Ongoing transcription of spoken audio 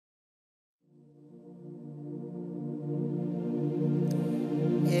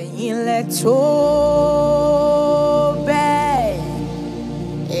lẹ tó bẹ́ẹ̀,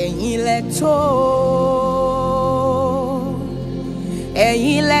 ẹ̀yin lẹ tó,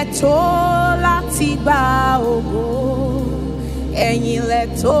 ẹ̀yin lẹ tó láti gba ògo, ẹ̀yin lẹ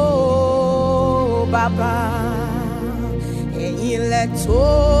tó bàbá, ẹ̀yin lẹ tó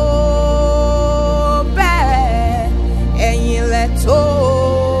bẹ́ẹ̀, ẹ̀yin lẹ tó,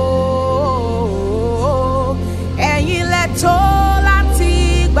 ẹ̀yin lẹ tó láti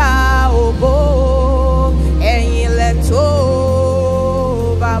gba ògo, ẹ̀yin lẹ tó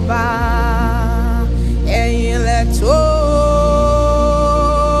bàbá, ẹ̀yin lẹ tó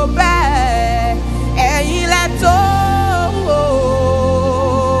bẹ́ẹ̀, ẹ̀yin lẹ tó,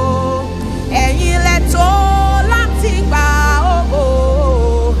 ẹ̀yin lẹ tó láti gba ògo,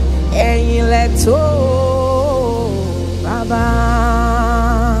 ẹ̀yin lẹ tó bàbá.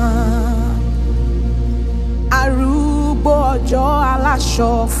 Arúgbó ọjọ́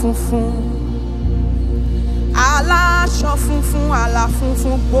aláṣọ funfun, aláṣọ funfun, àlà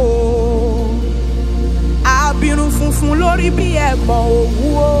funfun gbò, abirùn funfun lórí bí ẹ̀gbọ̀n òwú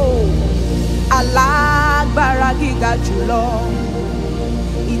o, alágbára gíga jùlọ,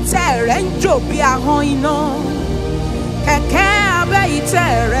 ìtẹ́ rẹ̀ ń jò bí ahọ́n iná, kẹ̀kẹ́ abẹ́ ìtẹ́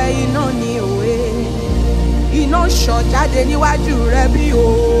rẹ̀ iná ni òwe, iná ṣàn jáde níwájú rẹ̀ bí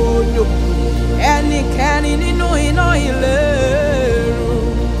odò, ẹnikẹ́ni nínú iná ìléru,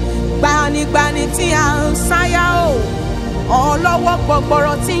 gbanigbani tí a ń sáyà o, ọlọ́wọ́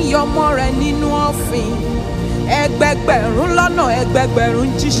gbọgbọrọ tí ń yọmọ rẹ̀ nínú ọ̀fìn, ẹgbẹgbẹ̀rún lọ́nà ẹgbẹgbẹ̀rún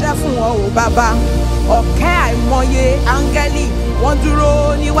jíṣẹ́ fún ọ o bàbá, ọ̀kẹ́ àìmọye áńgẹ́lì wọ́n dúró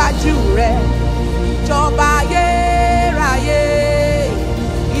níwájú rẹ̀, ìjọba ayérayé,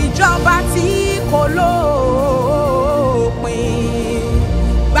 ìjọba tí kò lópin,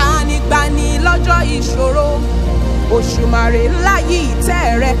 gbanigbani lọ́jọ́ ìṣòro, Òṣùmàrè ńlá yí ìtẹ́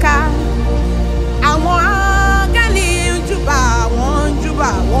rẹ̀ ká, àwọn áńgẹ́lì ń júbà, wọ́n ń júbà,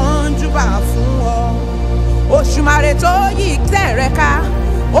 wọ́n ń júbà fún ọ. Òṣùmàrè tó yí ìtẹ́ rẹ̀ ká,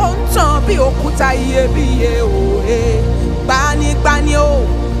 ó ń tàn bí òkúta iyebíye òye, gbanigbani o,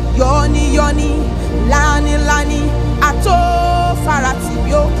 yọ́niyọ́ni, lániláni, atófaratì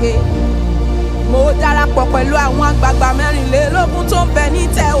bí òkè. Mo darapọ̀ pẹ̀lú àwọn àgbààgbà mẹ́rìnlélógún tó ń bẹ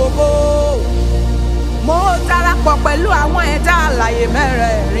nítẹ́ ògo, mo darapọ̀ pẹ̀lú àwọn ẹ̀dá alààyè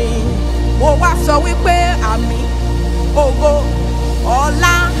mẹ́rẹ̀ẹ̀rin, mo wá sọ wípé àmín, ògo,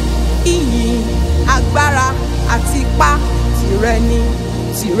 ọlá, ìyìn, agbára àti ipá tìrẹ ni,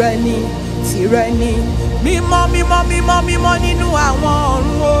 tìrẹ ni, tìrẹ ni, mímọ́ mímọ́ mímọ́ mímọ́ nínú àwọn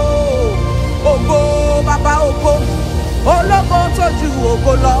ọ̀run o, ògo bàbá ògo, ológo tó ju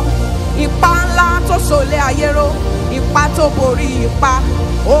ògo lọ, ipá ńlá tó sọlé ayé ró, ipá tó borí ipá,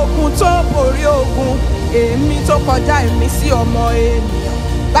 ogun tó borí ogun, èmi tó kọjá èmi sí ọmọ ènìyàn,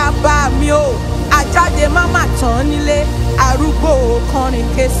 bàbá mi o, ajáde má mà tán nílé, arúgbó kọrin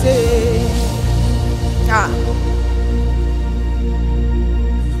kése.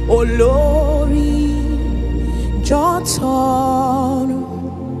 Olórí jọ̀tọ̀run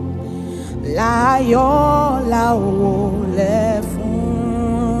láyọ̀ la wólẹ̀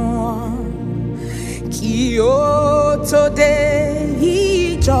fún, kí ó tó dé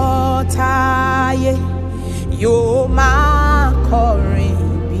ìjọ táyé yóò máa kọrin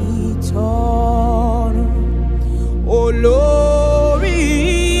bí tọ̀run. Olórí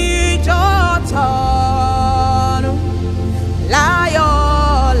jọ̀tọ̀run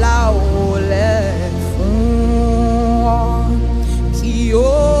láyọ̀ la wólẹ̀ fún, kí ó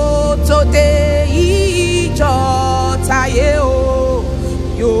tó dé ìjọ táyé o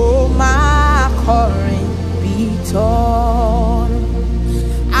yóò máa kọrin bí tọ̀run.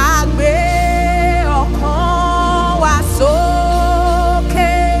 A gbé ọkàn wa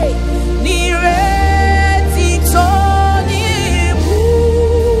sókè nírètí tó ní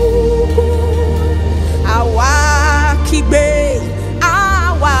ìbùkún, àwa kígbe,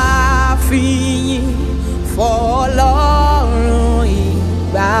 àwa fìyìn fọ́lọ́run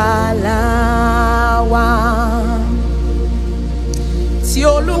ìgbàlà wa. Tí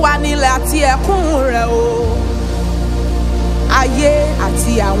Olúwa nílẹ̀ àti ẹ̀kún rẹ̀ o, ayé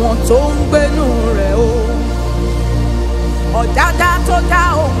àti àwọn tó ń gbénú rẹ̀ o, ọ̀dádá tó dá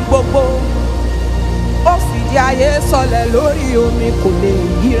ohun gbogbo, ó fìdí ayé sọlẹ̀ lórí omi kò lè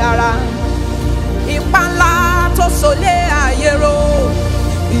yí rárá, ipá ńlá tó sọlé ayé ró,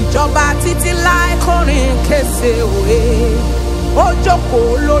 ìjọba títí láé kọrin kése òye, ó jókòó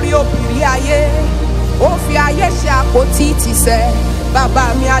lórí òbírí ayé, ó fi ayé ṣe àpótí ìtìsẹ̀, bàbá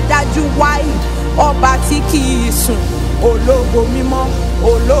mi adájú wáyé, ọba tí kì í sùn, ológo mímọ́,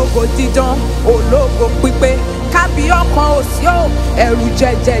 ológo dídán, ológo pípé, kábí ọkàn òsì ó ẹ̀rù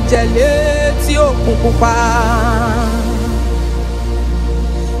jẹjẹjẹ létí òkun pupa.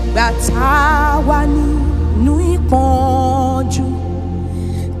 Gbà tá a wà nínú ìpọ́njú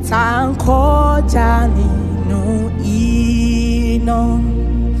tá ń kọjá nínú iná,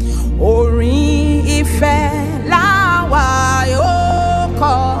 orin ìfẹ́ láwa yóò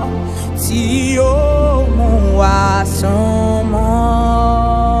kọ tí yóò mú wa sún mọ́.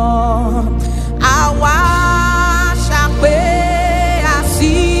 Àwa ṣàpè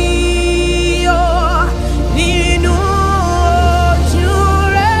àsíyọ nínú ojú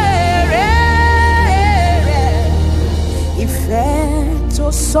rere rẹ̀, ìfẹ́ tó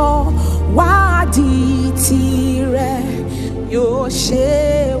sọ wá di tirẹ̀ yóò ṣe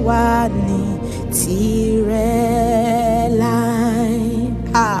wá ní tirẹ̀ láì.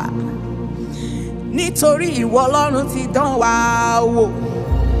 Nítorí ìwọ Ọlọ́run ti dán wa wò,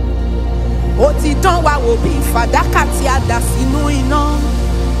 ó ti dán wa wò bí fàdákà tí a dà sínú iná.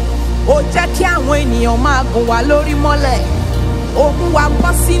 Ó jẹ́ kí àwọn ènìyàn máa gùn wá lórí mọ́lẹ̀, ó mú wa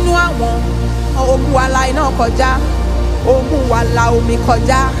bọ́ sínú àwọn, ó mú wa la iná kọjá, ó mú wa la omi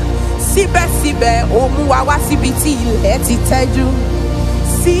kọjá. Síbẹ̀síbẹ̀ ó mú wa wá síbi tí ilẹ̀ ti tẹ́jú.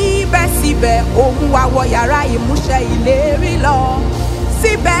 Síbẹ̀síbẹ̀ ó mú wa wọ yàrá ìmúṣẹ ìlérí lọ.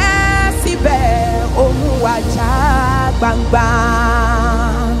 Síbẹ̀síbẹ̀ ó mú wa já gbangba.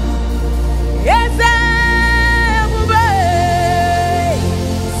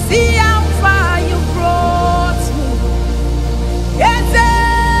 See how far you brought me.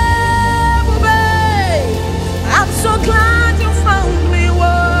 I'm so glad you found me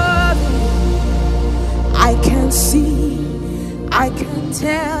worthy. I can see, I can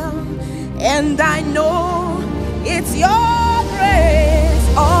tell, and I know it's your grace.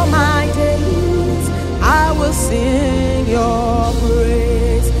 All my days I will sing your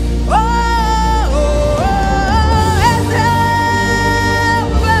praise.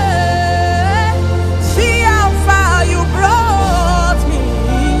 See how far you brought me.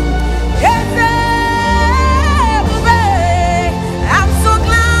 I'm so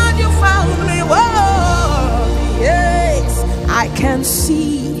glad you found me worthy. Yes, I can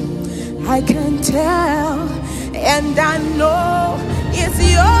see, I can tell, and I know it's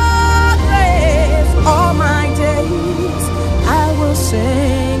your grace. All my days I will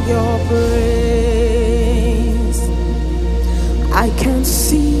sing your praise. I can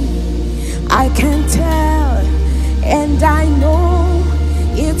see, I can tell, and I know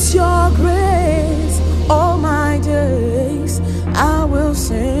it's your grace. All my days I will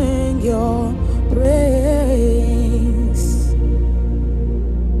sing your praise.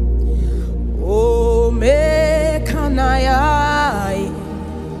 Oh, mekanayai,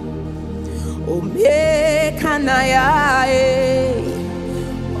 oh mekanayai,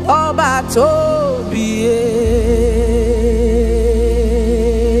 Ọba tóbi.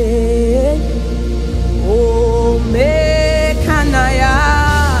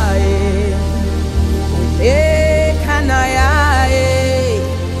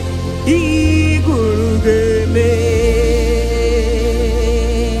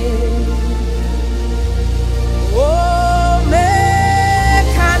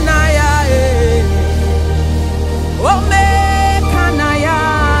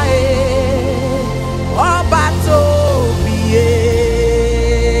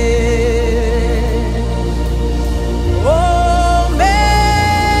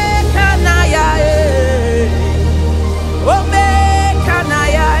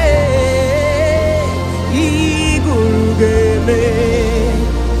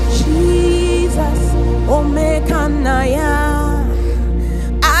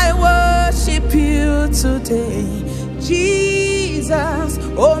 Today, Jesus,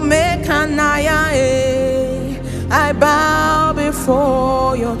 oh mekanaya, I bow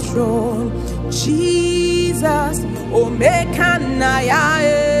before your throne. Jesus, oh mekanaya,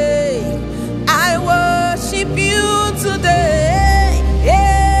 I worship you today.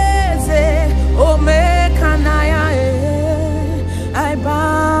 Yes, oh mekanaya, I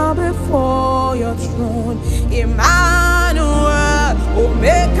bow before your throne. Emmanuel, oh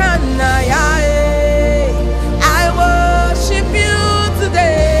mekanaya,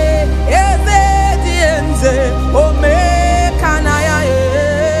 oh mekanaya,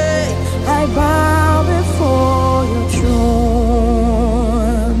 I bow before your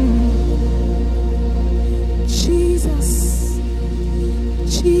throne. Jesus,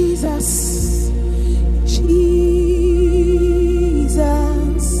 Jesus,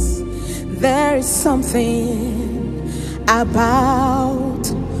 Jesus, there is something about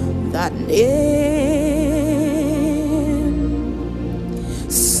that name.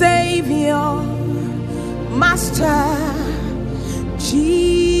 Savior, Master Jesus,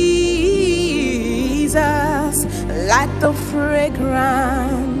 like the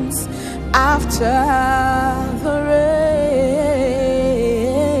fragrance after the rain.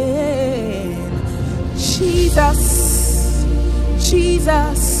 Jesus,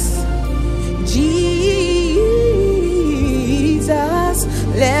 Jesus, Jesus,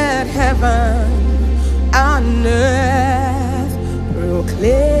 let heaven and earth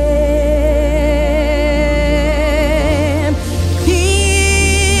proclaim.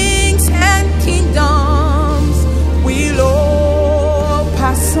 Kings and kingdoms will all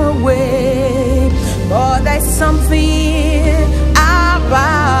pass away, but there's something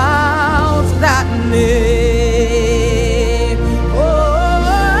about that name.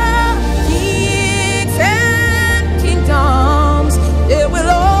 Oh, kings and kingdoms, they will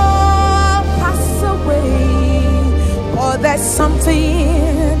all pass away, but there's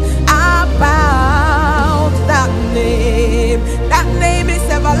something about that name. That name is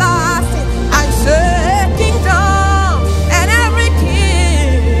everlasting. I say kingdom and every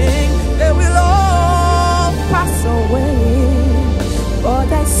king, they will all pass away, but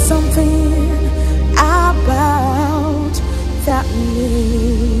there's something about that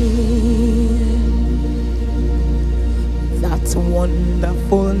name. That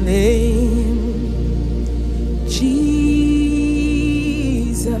wonderful name, Jesus.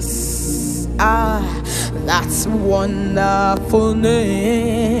 That's wonderful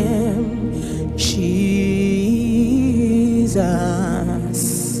name, Jesus.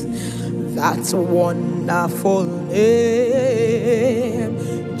 That's wonderful name,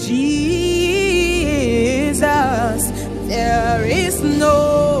 Jesus. There is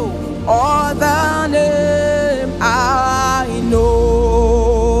no other name I know.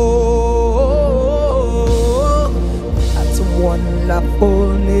 That's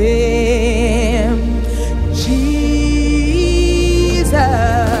wonderful name, Jesus.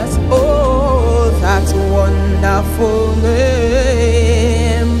 Oh, that's wonderful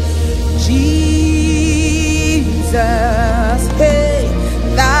name, Jesus. Hey,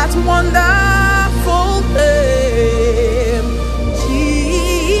 that's wonderful name,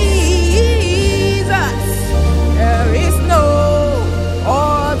 Jesus. There is no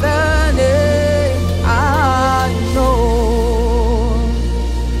other name I know.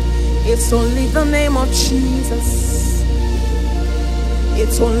 It's only the name of Jesus.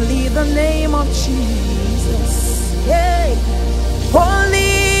 It's only the name of Jesus. Hey,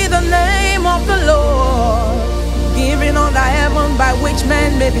 only the name of the Lord, given under heaven by which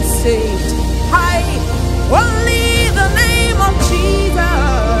man may be saved. Hi, only the name of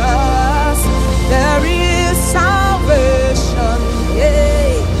Jesus, there is salvation.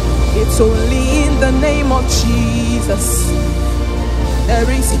 Hey, it's only in the name of Jesus there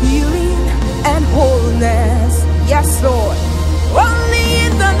is healing and wholeness. Yes, Lord. Only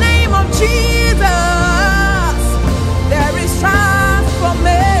in the name of Jesus there is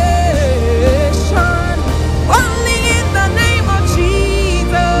transformation. Only in the name of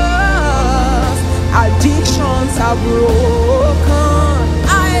Jesus addictions are broken.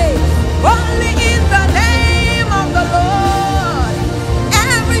 Only in the name of the Lord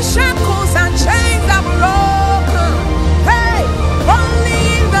every shackles and chains are broken. Hey, only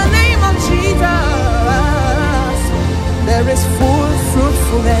in the name of Jesus there is full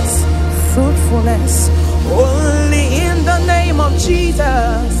fruitfulness. Only in the name of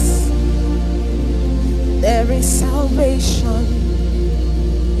Jesus there is salvation.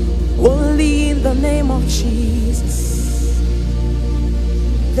 Only in the name of Jesus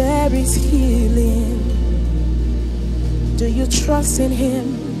there is healing. Do you trust in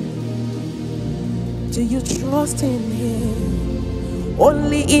Him? Do you trust in Him?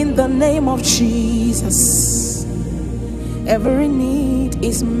 Only in the name of Jesus every need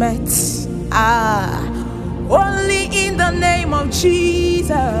is met. Only in the name of Jesus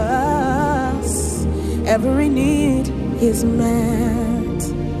every need is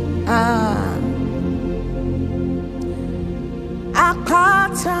met.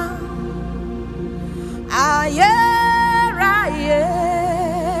 Akata ayeraye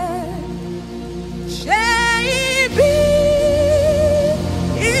shebi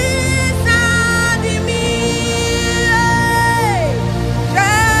isadimi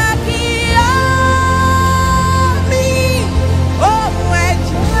jakiami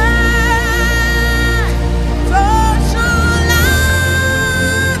omweje toshalati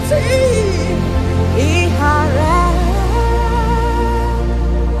ihara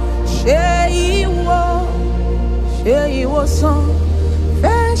she was on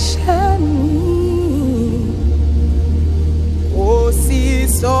fashion. Oh, see,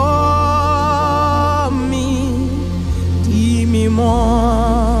 saw me.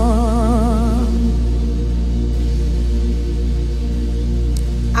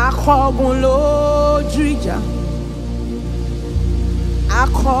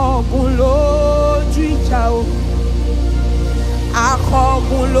 akọgun lójú ìjà o,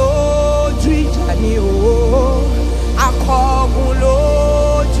 akọgun lójú ìjà ni o, akọgun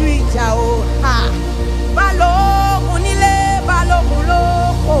lójú ìjà o, balógun nílé balógun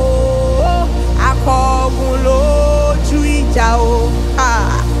lóko, akọgun lójú ìjà o,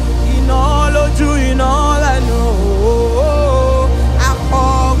 iná lójú iná lẹ́nu o,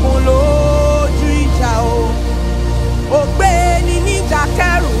 akọgun lójú ìjà o, ògbéni níjà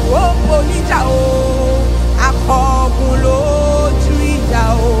kẹrù ó kò níjà o, akọgun lójú ìjà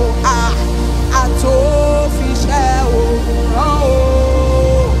o, àtòfiṣẹ́ ogun rán o,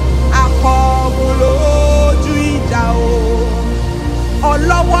 akọgun lójú ìjà o,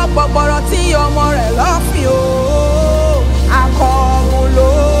 ọlọ́wọ́ gbọgbọrọ tí ọmọ rẹ̀ lọ́fìn o, akọgun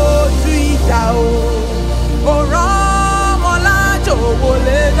lójú ìjà o, òrán ọmọ lájò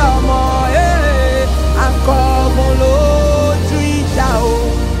wọlé dọmọ, akọgun lójú ìjà o,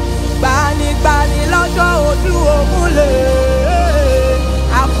 gbanigbani lọ́jọ́ ojú ogun lè,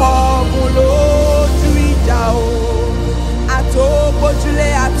 akọgun lójú ìjà o, àtògbójúlé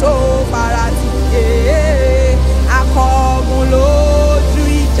àtòfarasí, akọgun lójú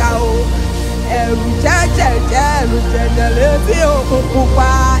ìjà o, ẹ̀rù jẹ́jẹ̀jẹ́ ẹ̀rù jẹ̀jẹ̀ létí òkun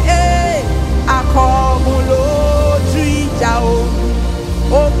pupa, akọgun lójú ìjà o,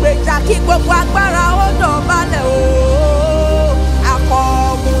 ògbèjà kí gbogbo agbára ó dọ̀bálẹ̀ o,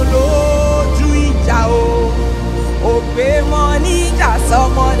 akọgun lójú ìjà o, ògbé mọ níjà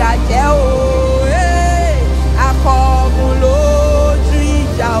sọmọdà jẹ́ o, akọgun lójú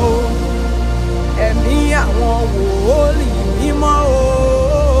ìjà o, ẹ̀mí àwọn wòlíì mímọ́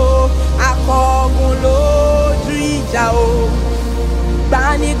o, akọgun lójú ìjà o,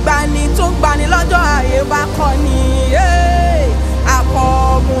 gbanigbani tó gbani lọ́jọ́ ayé bá kọ́ ni,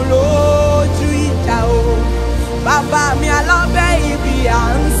 akọgun lójú ìjà o, bàbá mi alábẹ́ ibi à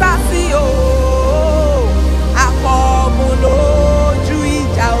ń sá sí o, akọgun lójú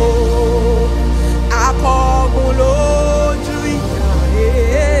ìjà o, akọgun lójú ìjà,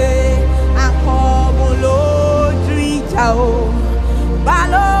 akọgun lójú ìjà o,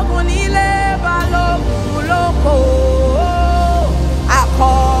 balógun nílé balógun lóko,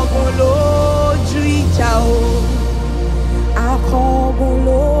 akọgun lójú ìjà o, akọgun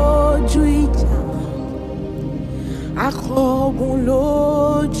lójú ìjà, akọgun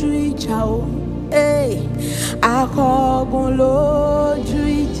lójú ìjà o, akọgun lójú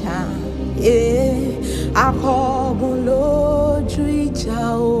ìjà, akọgun lójú ìjà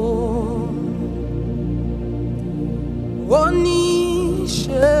o,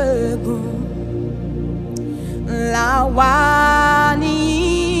 oníṣègùn làwa ní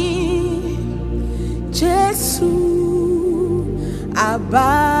Jésù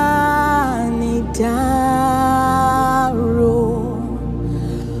àbánidárò,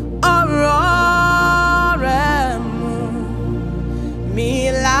 ọ̀rọ̀ rẹ̀ mú mi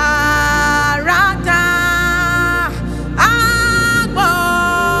lára dá, àgbọ̀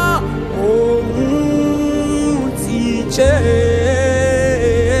ohùn ti Jésù,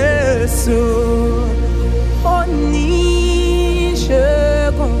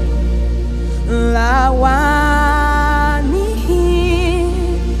 oníṣègùn làwa ní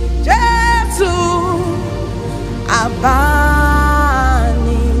Jésù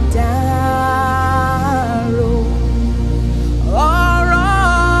àbánidárò,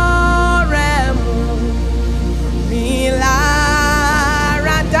 ọ̀rọ̀ rẹ̀ mú mi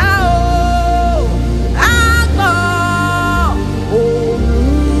lára dá o, àgbọ̀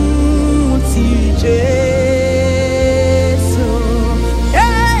ohùn ti Jésù,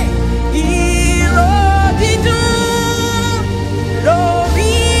 ìró dídùn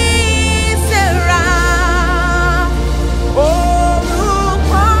lórí Séra,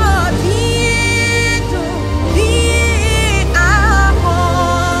 orúkọ dídùn ní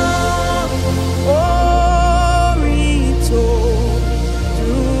ahọ́n, orin tó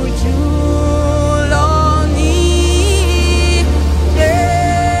dùn jù lọ ní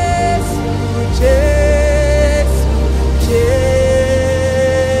Jésù, Jésù, Jésù,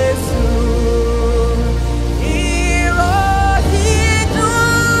 ìró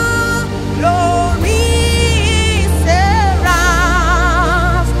dídùn lórí Séra,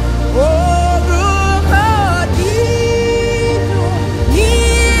 orúkọ dídùn ní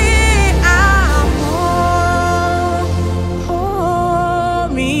ahọ́n,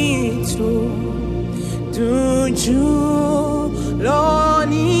 orin tó dùn jù lọ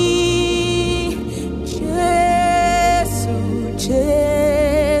ní Jésù,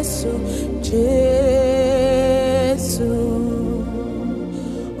 Jésù, Jésù,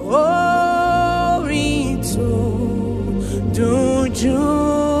 orin tó dùn jù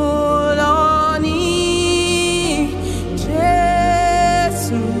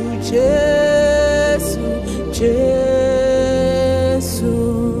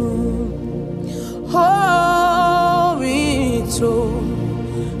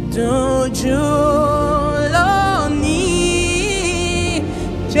dùn jù lónìí.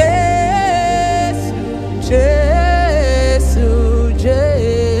 Jésù, Jésù,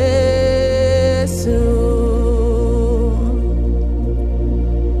 Jésù.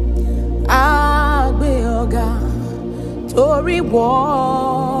 A gbé ọ̀gá torí wọ́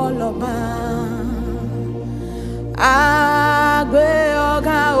lọ́ba. A gbé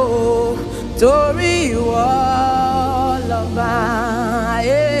ọ̀gá o torí wọ́ lọ́ba.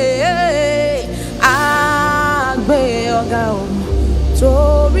 A gbé ọ̀gá o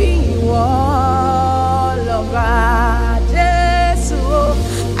torí wọ́ lọ́ba. Jésù o,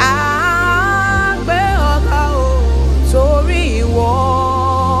 a gbé ọ̀gá o torí wọ́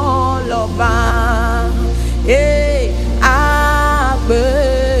lọ́ba. A gbé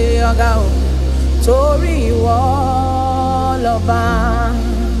ọ̀gá o torí wọ́ lọ́ba.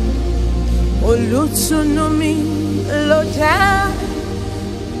 Olùtùnú mi ló jẹ́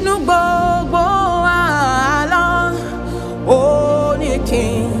nú gbogbo àlá. Ó ní kí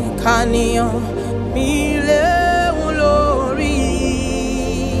n kàníyàn mi léwu lórí.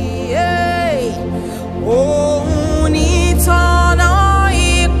 Òun ní tọ́nà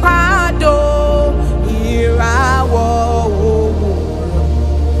ìpàdó ìràwọ̀ òwúrọ̀.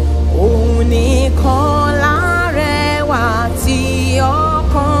 Òun nìkan lárẹwà tí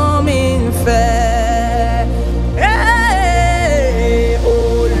ọkàn mi ń fẹ́.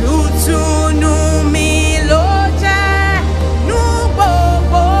 Olùtùnú mi ló jẹ́ nú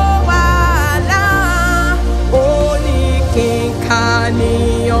gbogbo wàhálà. Ó ní kí n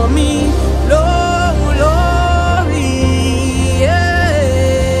kàníyàn mi lóhùn lórí.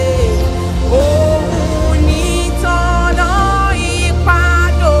 Òun ní tọ́nà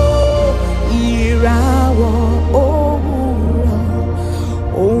ìpàdó ìràwọ̀ òwúrọ̀.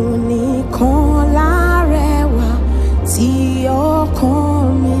 Òun nìkan lárẹwà tí ọkàn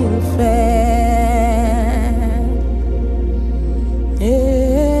mi ń fẹ́.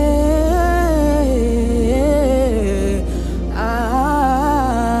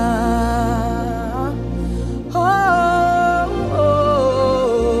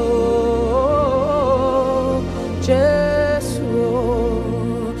 Jésù,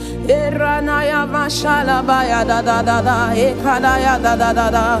 Eranaya Mashalabaya da da da da, Ekadaya da da da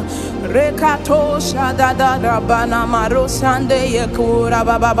da, Rekatosha da da da, Bana Marosande Yekura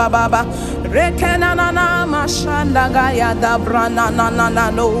baba baba, Rekenana Mashanda Gaya da Brana na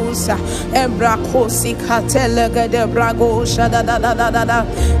nosa, Ebrakosi Katelega de Bragosha da da da da da da,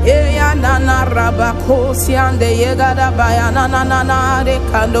 Eyanana Rabakosi and the Yegada Bayana na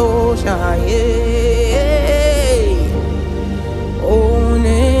Rekandosha, òun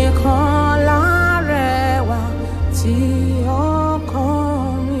nìkan lárẹwà tí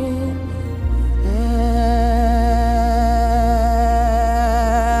ọkàn mi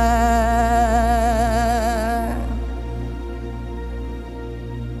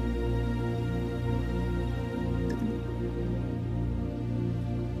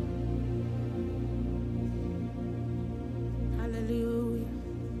Hallelujah.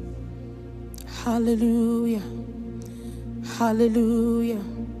 Hallelujah. Hallelujah.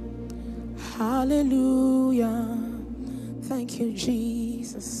 Hallelujah. Thank you,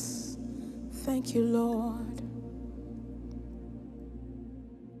 Jesus. Thank you, Lord.